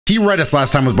He read us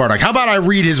last time with Bardock. How about I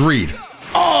read his read?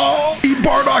 Oh, he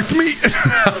Bardocked me.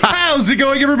 How's it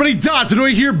going, everybody?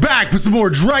 Dotodoya here, back with some more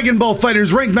Dragon Ball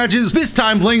FighterZ ranked matches, this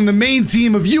time playing the main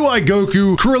team of UI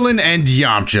Goku, Krillin, and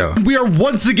Yamcha. We are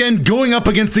once again going up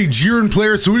against a JIREN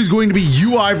player, so it is going to be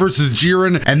UI versus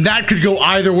JIREN, and that could go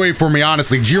either way for me,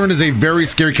 honestly. JIREN is a very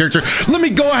scary character. Let me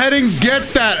go ahead and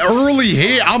get that early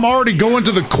hit. I'm already going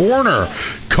to the corner.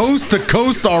 Coast to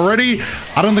coast already.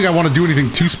 I don't think I want to do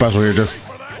anything too special here, just...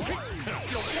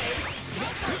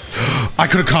 I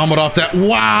could have comboed off that.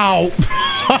 Wow.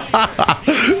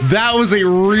 That was a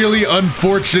really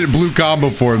unfortunate blue combo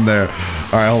for him there.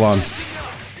 All right, hold on.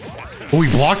 Oh,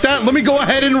 he blocked that? Let me go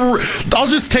ahead and... I'll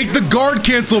just take the guard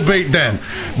cancel bait then.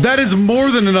 That is more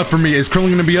than enough for me. Is Krillin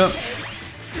going to be up?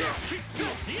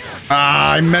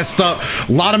 Ah, I messed up.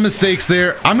 A lot of mistakes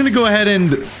there. I'm going to go ahead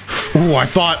and... Oh, I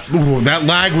thought... Ooh, that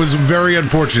lag was very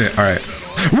unfortunate. All right.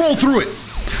 Roll through it.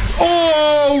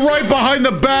 Oh, right behind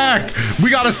the back. We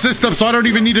got a system, so I don't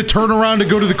even need to turn around to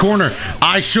go to the corner.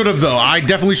 I should have, though. I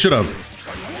definitely should have.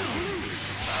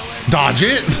 Dodge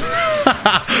it.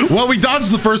 Well, we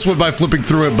dodged the first one by flipping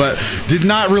through it, but did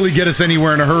not really get us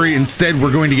anywhere in a hurry. Instead,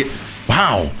 we're going to get...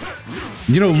 Wow.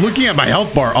 You know, looking at my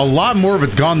health bar, a lot more of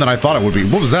it's gone than I thought it would be.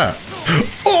 What was that?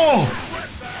 Oh!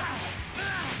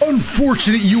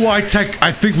 Unfortunate UI tech.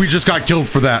 I think we just got killed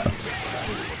for that.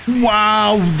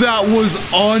 Wow, that was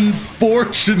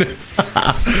unfortunate.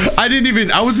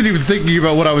 I wasn't even thinking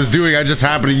about what I was doing. I just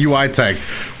happened to UI tech.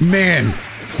 Man,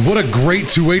 what a great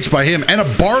 2H by him. And a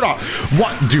Bardock.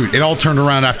 What? Dude, it all turned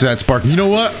around after that spark. You know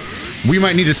what? We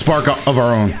might need a spark of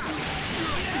our own.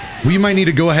 We might need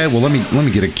to go ahead. Well, let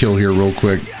me get a kill here real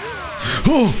quick.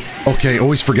 Oh, okay,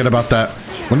 always forget about that.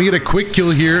 Let me get a quick kill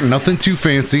here. Nothing too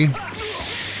fancy.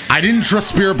 I didn't trust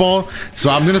Spirit Ball, so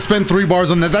I'm going to spend 3 bars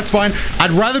on that. That's fine.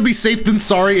 I'd rather be safe than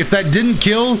sorry. If that didn't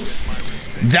kill,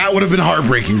 that would have been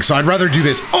heartbreaking. So I'd rather do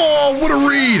this. Oh, what a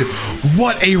read.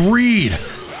 What a read.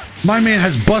 My man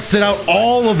has busted out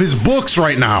all of his books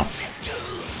right now.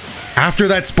 After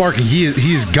that sparking,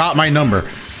 he's got my number.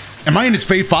 Am I in his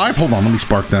Fave 5? Hold on, let me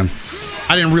spark then.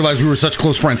 I didn't realize we were such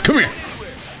close friends. Come here.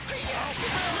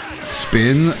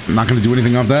 Spin. I'm not going to do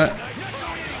anything off that.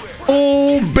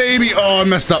 Oh, baby. Oh, I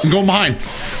messed up. I'm going behind.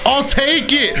 I'll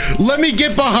take it. Let me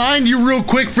get behind you real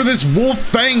quick for this Wolf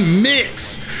Fang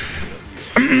mix.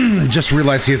 Just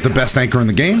realized he has the best anchor in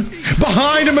the game.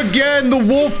 Behind him again, the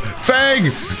Wolf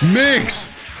Fang mix.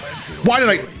 Why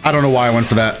did I don't know why I went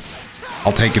for that.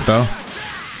 I'll take it, though.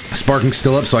 Sparking's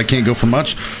still up, so I can't go for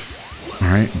much. All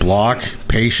right, block.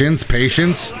 Patience,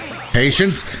 patience,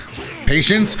 patience,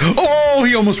 patience. Oh,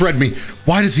 he almost read me.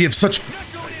 Why does he have such...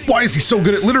 Why is he so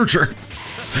good at literature?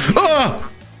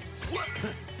 Ah!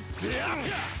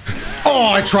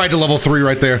 Oh, I tried to level 3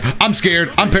 right there. I'm scared.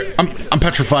 I'm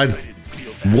petrified.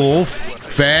 Wolf,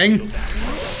 Fang.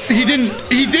 He didn't.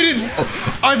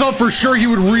 I thought for sure he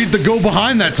would read the go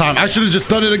behind that time. I should have just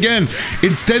done it again.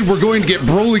 Instead, we're going to get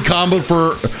Broly comboed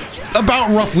for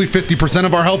about roughly 50%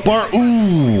 of our health bar.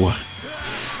 Ooh.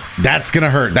 That's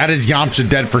gonna hurt. That is Yamcha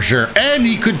dead for sure. And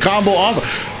he could combo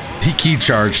off. He key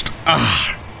charged.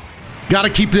 Ah. Gotta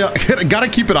keep it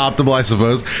optimal, I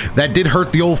suppose. That did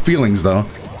hurt the old feelings, though.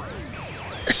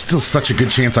 Still such a good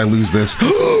chance I lose this.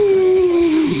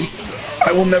 I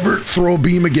will never throw a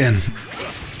beam again.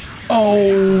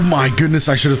 Oh my goodness,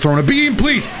 I should have thrown a beam,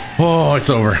 please. Oh, it's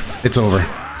over. It's over.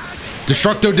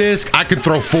 Destructo Disc, I could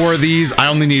throw 4 of these. I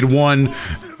only need 1.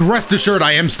 Rest assured,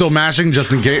 I am still mashing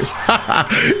just in case.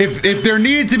 if there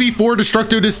needed to be 4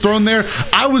 Destructo Discs thrown there,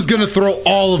 I was gonna throw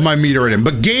all of my meter at him.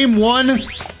 But game 1,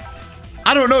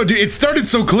 I don't know, dude. It started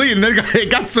so clean, and then it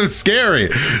got so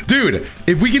scary. Dude,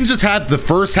 if we can just have the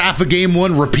first half of game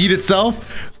 1 repeat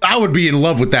itself, I would be in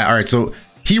love with that. All right, so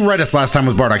he read us last time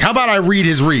with Bardock. How about I read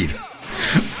his read?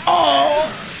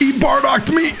 Oh, he Bardocked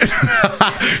me.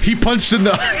 He punched in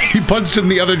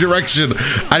the other direction.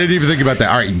 I didn't even think about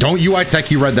that. All right, don't UI tech.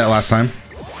 He read that last time.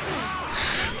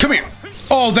 Come here.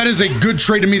 Oh, that is a good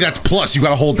trade to me. That's plus. You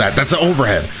got to hold that. That's an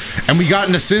overhead. And we got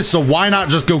an assist, so why not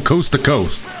just go coast to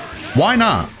coast? Why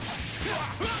not?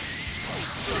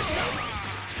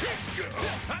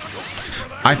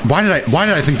 Why did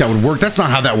I think that would work? That's not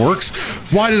how that works.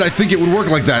 Why did I think it would work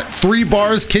like that? 3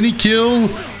 bars, can he kill?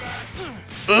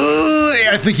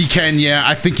 I think he can, yeah,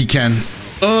 I think he can.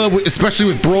 Especially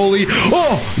with Broly.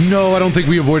 Oh, no, I don't think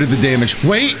we avoided the damage.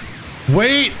 Wait,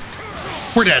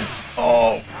 we're dead.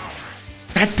 Oh,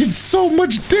 that did so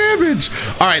much damage.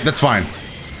 All right, that's fine.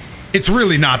 It's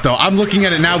really not, though. I'm looking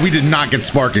at it now. We did not get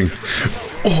sparking.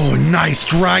 Oh, nice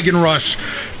Dragon Rush.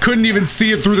 Couldn't even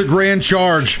see it through the grand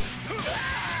charge.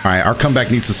 All right, our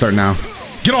comeback needs to start now.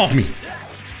 Get off me.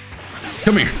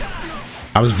 Come here.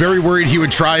 I was very worried he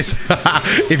would try.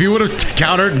 If he would have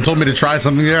countered and told me to try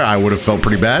something there, I would have felt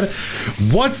pretty bad.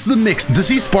 What's the mix? Does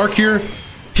he spark here?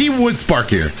 He would spark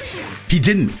here. He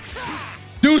didn't.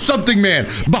 Do something, man.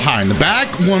 Behind the back.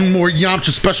 One more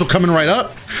Yamcha special coming right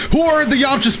up. Who are the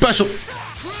Yamcha special?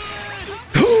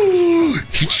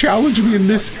 He challenged me in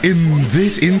this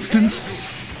instance.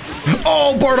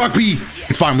 Oh, Bardock B.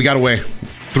 It's fine. We got away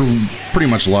through pretty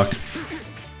much luck.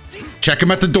 Check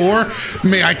him at the door.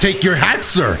 May I take your hat,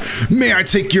 sir? May I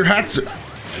take your hat, sir?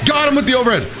 Got him with the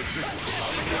overhead.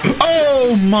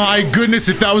 Oh my goodness,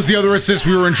 if that was the other assist,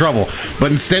 we were in trouble.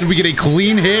 But instead, we get a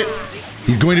clean hit.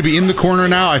 He's going to be in the corner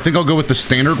now. I think I'll go with the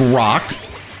standard rock.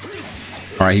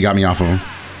 All right, he got me off of him.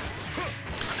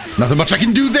 Nothing much I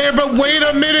can do there, but wait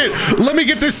a minute. Let me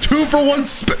get this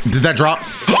 2-for-1 Did that drop?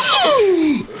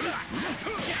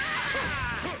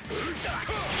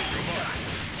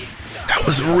 That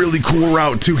was a really cool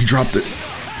route, too. He dropped it.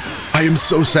 I am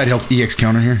so sad he'll EX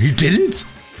counter here. He didn't?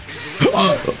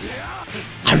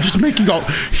 I'm just making all...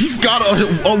 He's got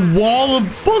a wall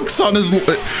of books on his...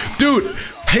 Dude,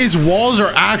 his walls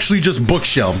are actually just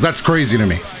bookshelves. That's crazy to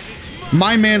me.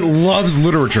 My man loves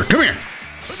literature. Come here.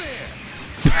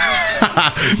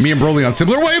 Me and Broly on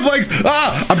similar wavelengths.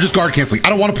 I'm just guard canceling. I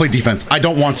don't want to play defense. I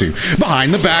don't want to.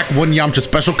 Behind the back, one Yamcha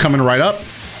special coming right up.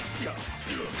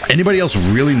 Anybody else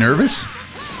really nervous?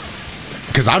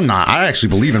 Because I'm not. I actually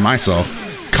believe in myself.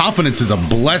 Confidence is a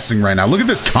blessing right now. Look at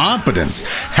this confidence.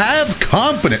 Have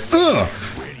confidence.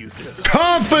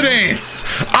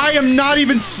 Confidence! I am not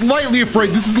even slightly afraid.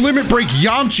 This is Limit Break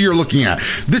Yamcha you're looking at.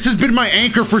 This has been my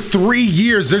anchor for 3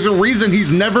 years. There's a reason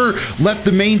he's never left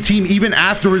the main team even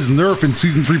after his nerf in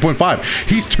season 3.5.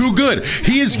 He's too good.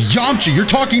 He is Yamcha. You're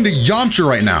talking to Yamcha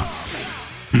right now.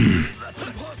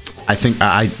 I think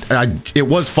it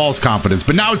was false confidence,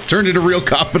 but now it's turned into real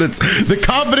confidence. The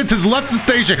confidence has left the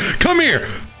station. Come here.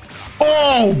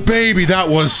 Oh, baby, that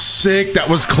was sick. That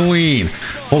was clean.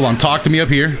 Hold on, talk to me up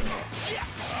here.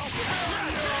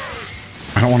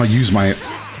 I don't want to use my...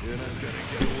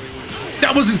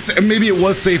 That wasn't... Maybe it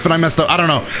was safe and I messed up. I don't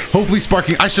know. Hopefully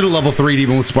sparking... I should have level 3'd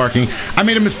even with sparking. I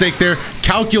made a mistake there.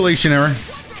 Calculation error.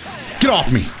 Get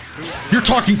off me. You're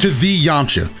talking to the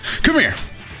Yamcha. Come here.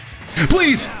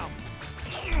 Please.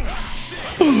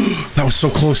 That was so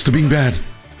close to being bad.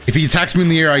 If he attacks me in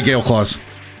the air, I Gale Claws.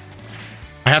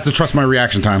 I have to trust my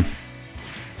reaction time.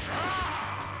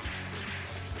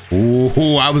 Ooh,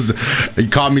 he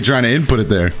caught me trying to input it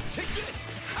there.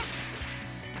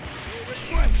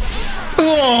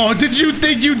 Oh, did you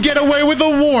think you'd get away with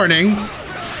a warning?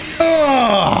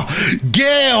 Oh,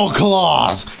 Gale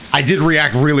Claws. I did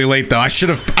react really late though. I should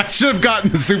have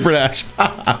gotten the super dash.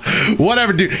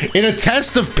 Whatever, dude. In a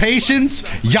test of patience,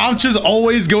 Yamcha's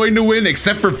always going to win,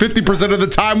 except for 50% of the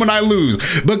time when I lose.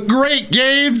 But great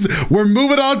games. We're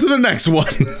moving on to the next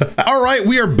one. All right,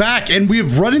 we are back, and we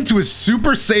have run into a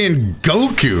Super Saiyan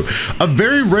Goku, a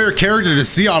very rare character to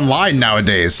see online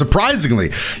nowadays.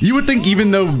 Surprisingly, you would think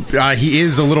even though he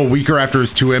is a little weaker after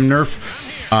his 2M nerf,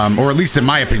 or at least in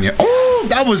my opinion. Oh,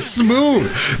 that was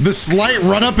smooth. The slight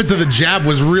run up into the jab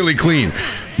was really clean.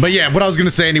 But yeah, what I was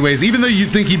gonna say anyways, even though you'd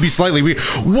think he'd be slightly weak.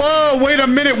 Whoa, wait a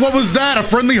minute, what was that? A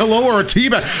friendly hello or a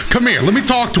T-back? Come here, let me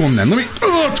talk to him then. Let me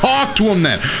talk to him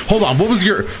then. Hold on, what was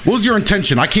your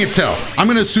intention? I can't tell. I'm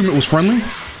gonna assume it was friendly.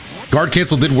 Guard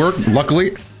cancel did work,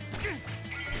 luckily.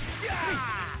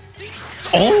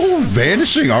 Oh,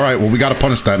 vanishing. All right, well, we gotta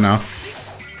punish that now.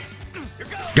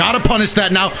 Gotta punish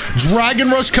that now. Dragon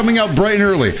Rush coming out bright and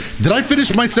early. Did I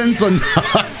finish my sentence on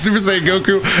Super Saiyan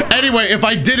Goku? Anyway, if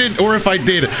I didn't or if I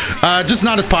did, just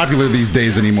not as popular these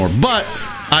days anymore. But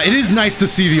it is nice to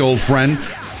see the old friend.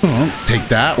 Take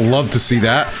that. Love to see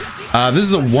that. This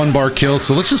is a 1-bar kill,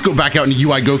 so let's just go back out into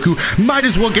UI Goku. Might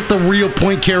as well get the real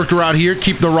point character out here.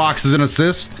 Keep the rocks as an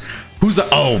assist. Who's a...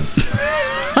 Oh.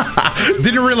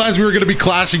 Didn't realize we were going to be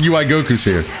clashing UI Gokus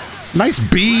here. Nice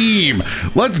beam.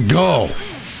 Let's go.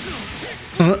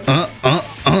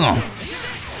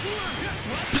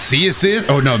 C assist?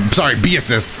 Oh no, sorry, B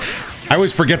assist. I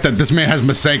always forget that this man has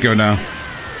Masenko now.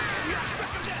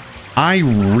 I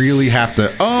really have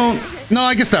to... Oh, no,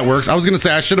 I guess that works. I was gonna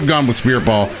say I should have gone with Spirit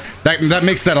Ball. That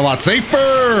makes that a lot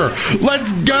safer.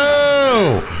 Let's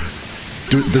go.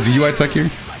 Does the UI tech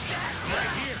here?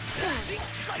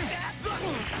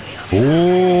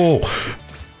 Oh.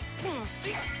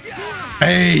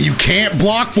 Hey, you can't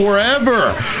block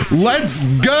forever. Let's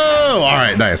go. All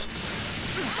right, nice.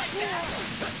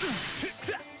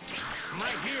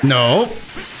 No,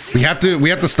 we have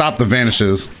to stop the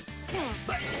vanishes.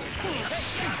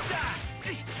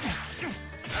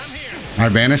 I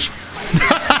vanish.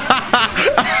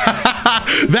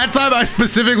 That time I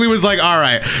specifically was like, all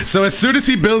right, so as soon as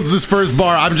he builds this first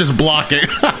bar, I'm just blocking.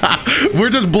 We're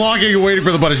just blocking and waiting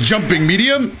for the punish. Jumping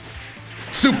medium,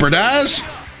 super dash.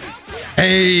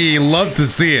 Hey, love to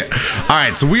see it. All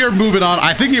right, so we are moving on.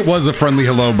 I think it was a friendly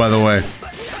hello, by the way.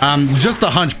 Just a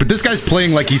hunch, but this guy's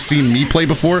playing like he's seen me play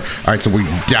before. All right, so we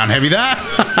down heavy that.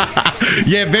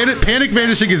 Yeah, panic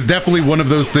vanishing is definitely one of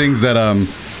those things that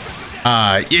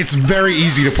it's very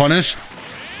easy to punish.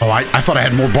 Oh, I thought I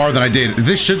had more bar than I did.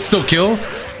 This should still kill.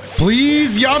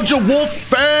 Please, Yamcha Wolf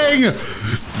Fang!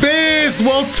 Fist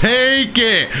will take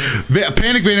it!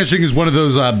 Panic vanishing is one of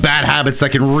those bad habits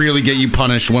that can really get you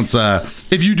punished once,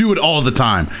 if you do it all the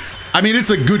time. I mean,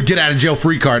 it's a good get out of jail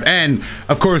free card. And,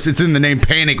 of course, it's in the name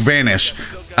Panic Vanish.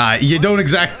 You don't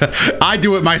exactly... I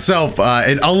do it myself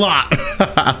and a lot.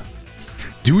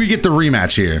 Do we get the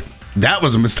rematch here? That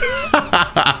was a mistake.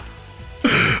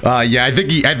 Yeah, I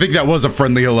think that was a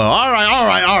friendly hello. All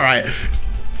right.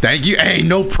 Thank you. Hey,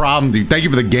 no problem, dude. Thank you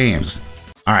for the games.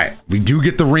 All right, we do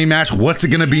get the rematch. What's it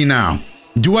gonna be now?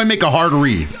 Do I make a hard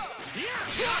read?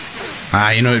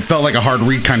 You know, it felt like a hard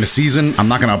read kind of season. I'm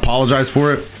not gonna apologize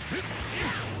for it.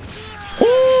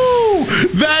 Ooh,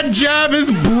 that jab is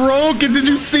broken. Did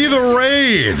you see the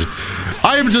rage?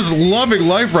 I am just loving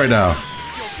life right now.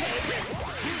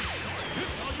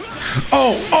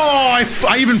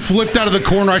 I even flipped out of the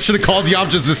corner. I should have called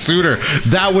Yamcha a suitor.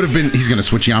 That would have been, he's gonna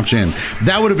switch Yamcha in.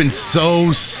 That would have been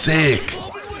so sick.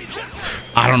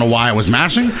 I don't know why I was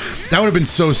mashing. That would have been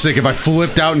so sick if I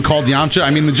flipped out and called Yamcha.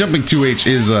 I mean, the jumping 2H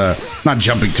is, not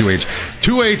jumping 2H.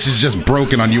 2H is just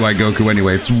broken on UI Goku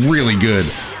anyway. It's really good.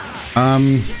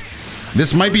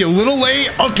 This might be a little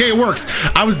late. Okay, it works.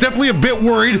 I was definitely a bit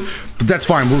worried, but that's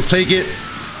fine. We'll take it.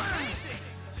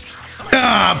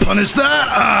 Punish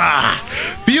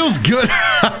that. Feels good.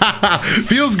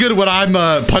 Feels good when I'm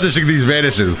punishing these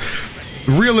vanishes.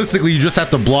 Realistically, you just have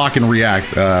to block and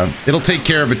react. It'll take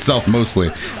care of itself mostly.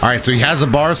 All right, so he has a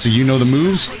bar, so you know the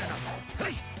moves.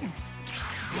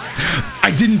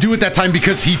 I didn't do it that time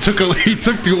because he took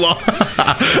too long.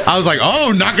 I was like,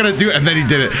 oh, not gonna do it, and then he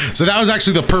did it. So that was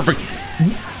actually the perfect.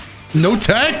 No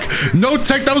tech.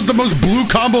 That was the most blue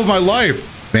combo of my life.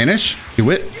 Vanish. Do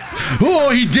it. Oh,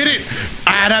 he did it.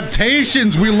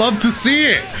 Adaptations. We love to see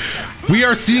it. We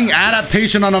are seeing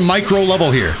adaptation on a micro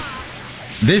level here.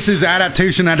 This is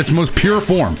adaptation at its most pure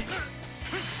form.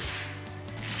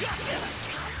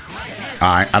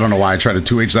 I don't know why I tried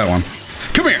to 2H that one.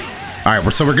 Come here. All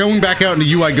right, so we're going back out into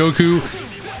UI Goku.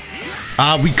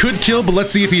 We could kill, but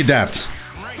let's see if he adapts.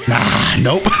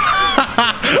 Nope.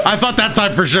 I thought that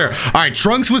time for sure. All right,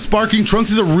 Trunks with sparking.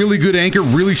 Trunks is a really good anchor,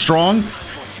 really strong.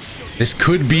 This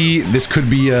could be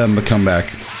the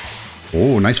comeback.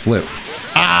 Oh, nice flip.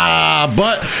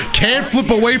 But can't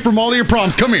flip away from all of your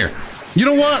problems. Come here. You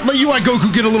know what? Let UI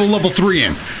Goku get a little level 3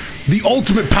 in. The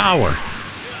ultimate power.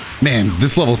 Man,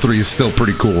 this level 3 is still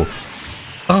pretty cool.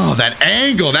 Oh, that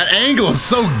angle. That angle is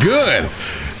so good.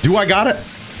 Do I got it?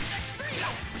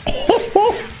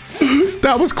 Oh,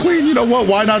 that was clean. You know what?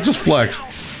 Why not just flex?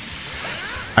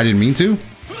 I didn't mean to.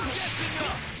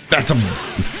 That's a...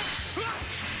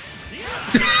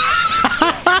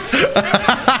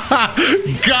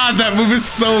 God, that move is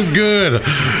so good.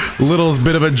 Little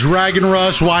bit of a dragon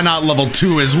rush. Why not level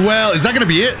 2 as well? Is that gonna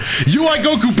be it? UI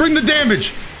Goku, bring the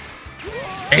damage.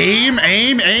 Aim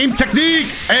technique.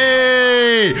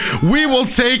 Hey, we will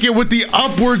take it with the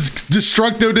upwards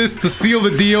destructiveness to seal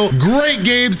the deal. Great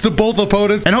games to both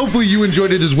opponents, and hopefully you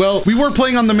enjoyed it as well. We were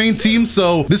playing on the main team,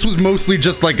 so this was mostly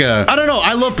just like a, I don't know,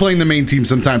 I love playing the main team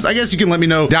sometimes. I guess you can let me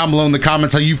know down below in the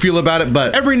comments how you feel about it,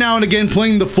 but every now and again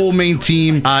playing the full main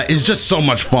team is just so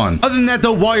much fun. Other than that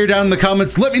though, while you're down in the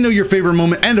comments, let me know your favorite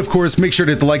moment, and of course make sure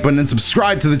to hit the like button and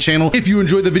subscribe to the channel if you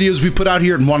enjoy the videos we put out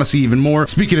here and want to see even more.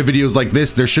 Speaking of videos like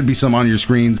this, there should be some on your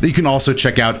screens that you can also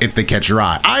check out if they catch your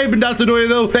eye. I've been Dotodoya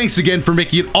though. Thanks again for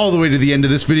making it all the way to the end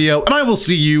of this video, and I will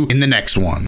see you in the next one.